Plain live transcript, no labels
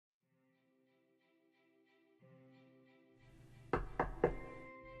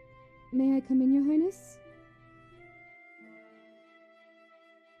May I come in, Your Highness?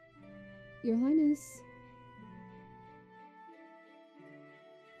 Your Highness?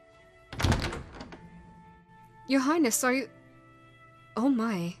 Your Highness, are you... Oh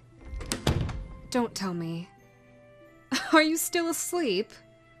my. Don't tell me. Are you still asleep?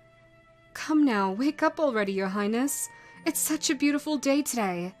 Come now, wake up already, Your Highness. It's such a beautiful day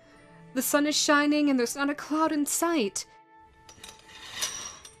today. The sun is shining and there's not a cloud in sight.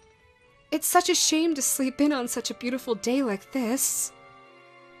 It's such a shame to sleep in on such a beautiful day like this.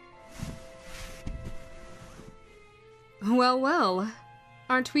 Well, well.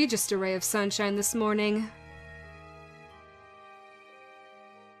 Aren't we just a ray of sunshine this morning?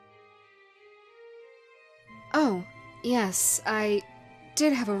 Oh, yes, I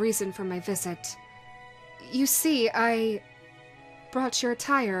did have a reason for my visit. You see, I brought your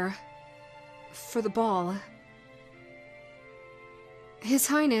attire for the ball. His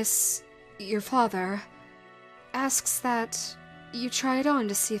Highness, your father, asks that you try it on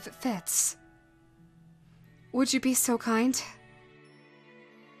to see if it fits. Would you be so kind?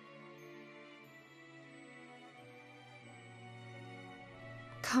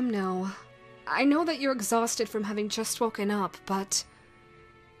 Come now. I know that you're exhausted from having just woken up, but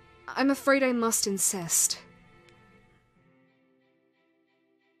I'm afraid I must insist.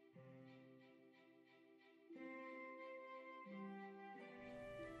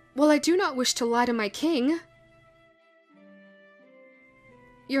 Well, I do not wish to lie to my king.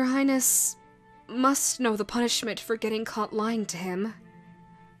 Your Highness must know the punishment for getting caught lying to him.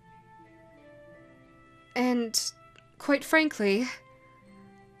 And, quite frankly,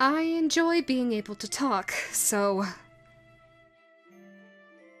 I enjoy being able to talk, so...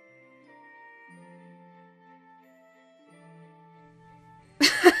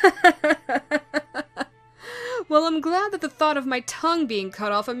 Well, I'm glad that the thought of my tongue being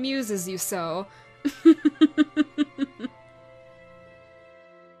cut off amuses you so.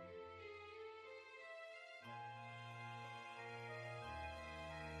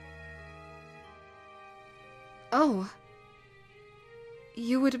 Oh.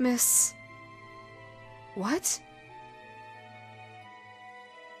 You would miss... What?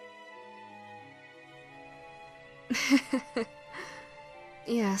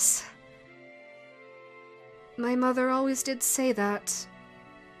 Yes. My mother always did say that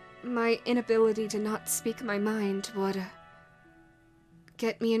my inability to not speak my mind would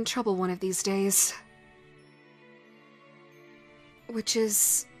get me in trouble one of these days. Which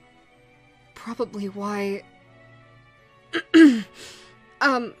is probably why...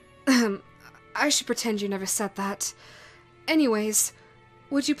 I should pretend you never said that. Anyways,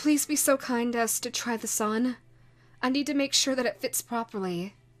 would you please be so kind as to try this on? I need to make sure that it fits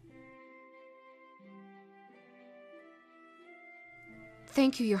properly.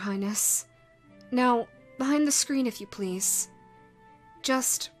 Thank you, Your Highness. Now, behind the screen if you please.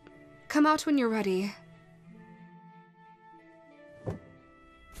 Just come out when you're ready.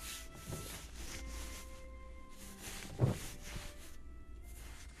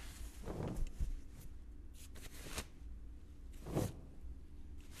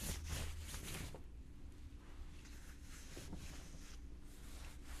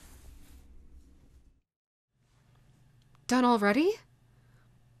 Done already?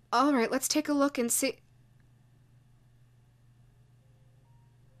 Alright, let's take a look and see...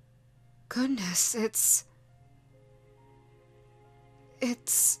 Goodness, it's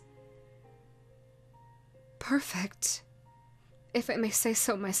perfect, if I may say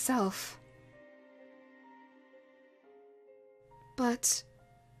so myself. But...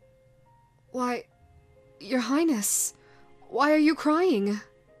 why... Your Highness, why are you crying?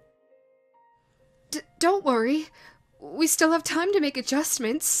 Don't worry. We still have time to make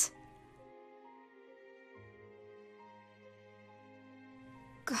adjustments.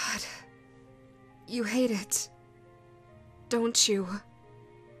 God, you hate it, don't you?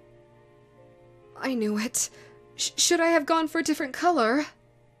 I knew it. Should I have gone for a different color?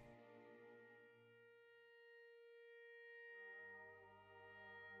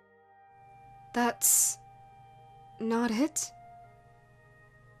 That's not it?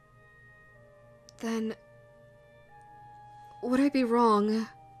 Then... would I be wrong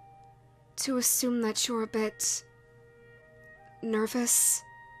to assume that you're a bit nervous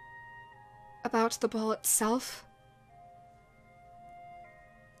about the ball itself?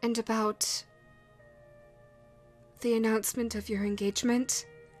 And about the announcement of your engagement?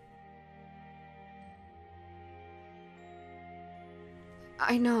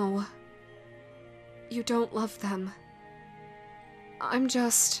 I know you don't love them. I'm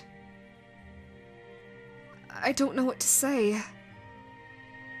just... I don't know what to say.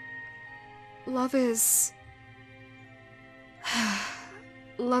 Love is...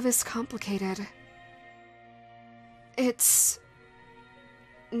 Love is complicated. It's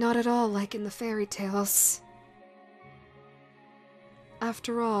not at all like in the fairy tales.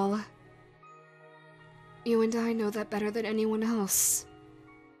 After all, you and I know that better than anyone else.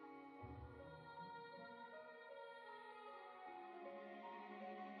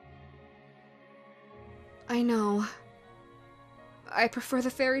 I know. I prefer the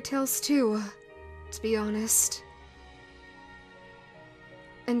fairy tales too, to be honest.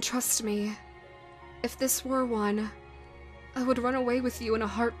 And trust me, if this were one, I would run away with you in a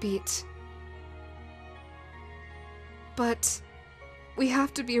heartbeat. But we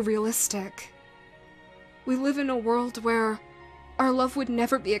have to be realistic. We live in a world where our love would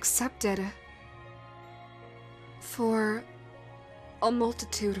never be accepted. For a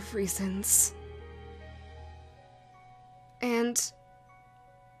multitude of reasons. And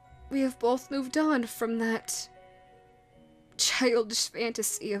we have both moved on from that childish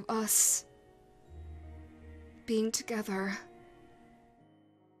fantasy of us being together.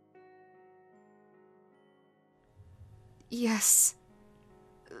 Yes,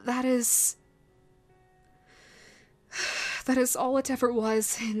 that is all it ever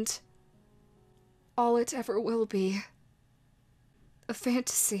was, and all it ever will be. A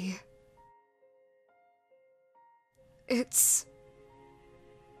fantasy. It's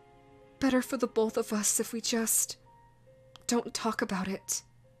better for the both of us if we just don't talk about it.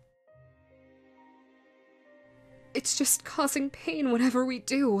 It's just causing pain whenever we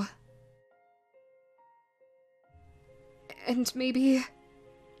do. And maybe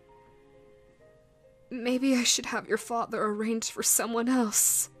I should have your father arrange for someone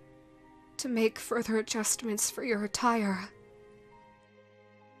else to make further adjustments for your attire.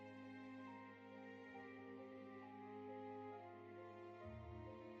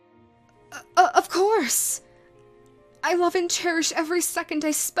 Of course! I love and cherish every second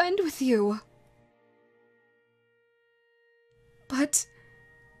I spend with you. But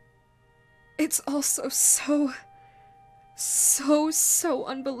it's also so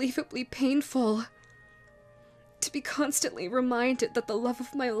unbelievably painful to be constantly reminded that the love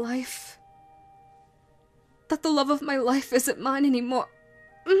of my life isn't mine anymore.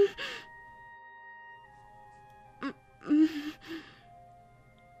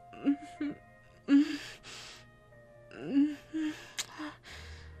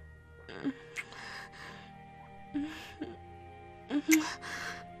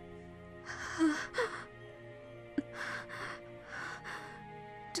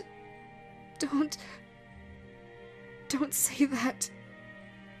 Don't say that,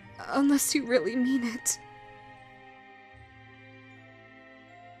 unless you really mean it.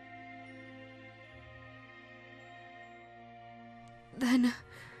 Then...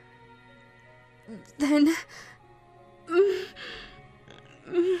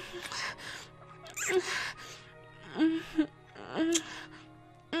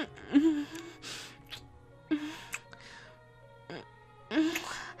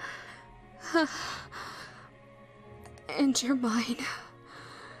 And you're mine.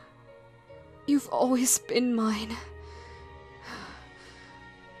 You've always been mine.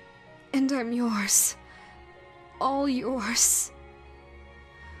 And I'm yours. All yours.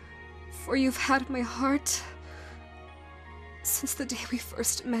 For you've had my heart since the day we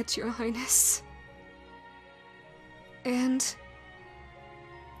first met, Your Highness. And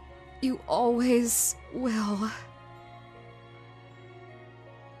you always will.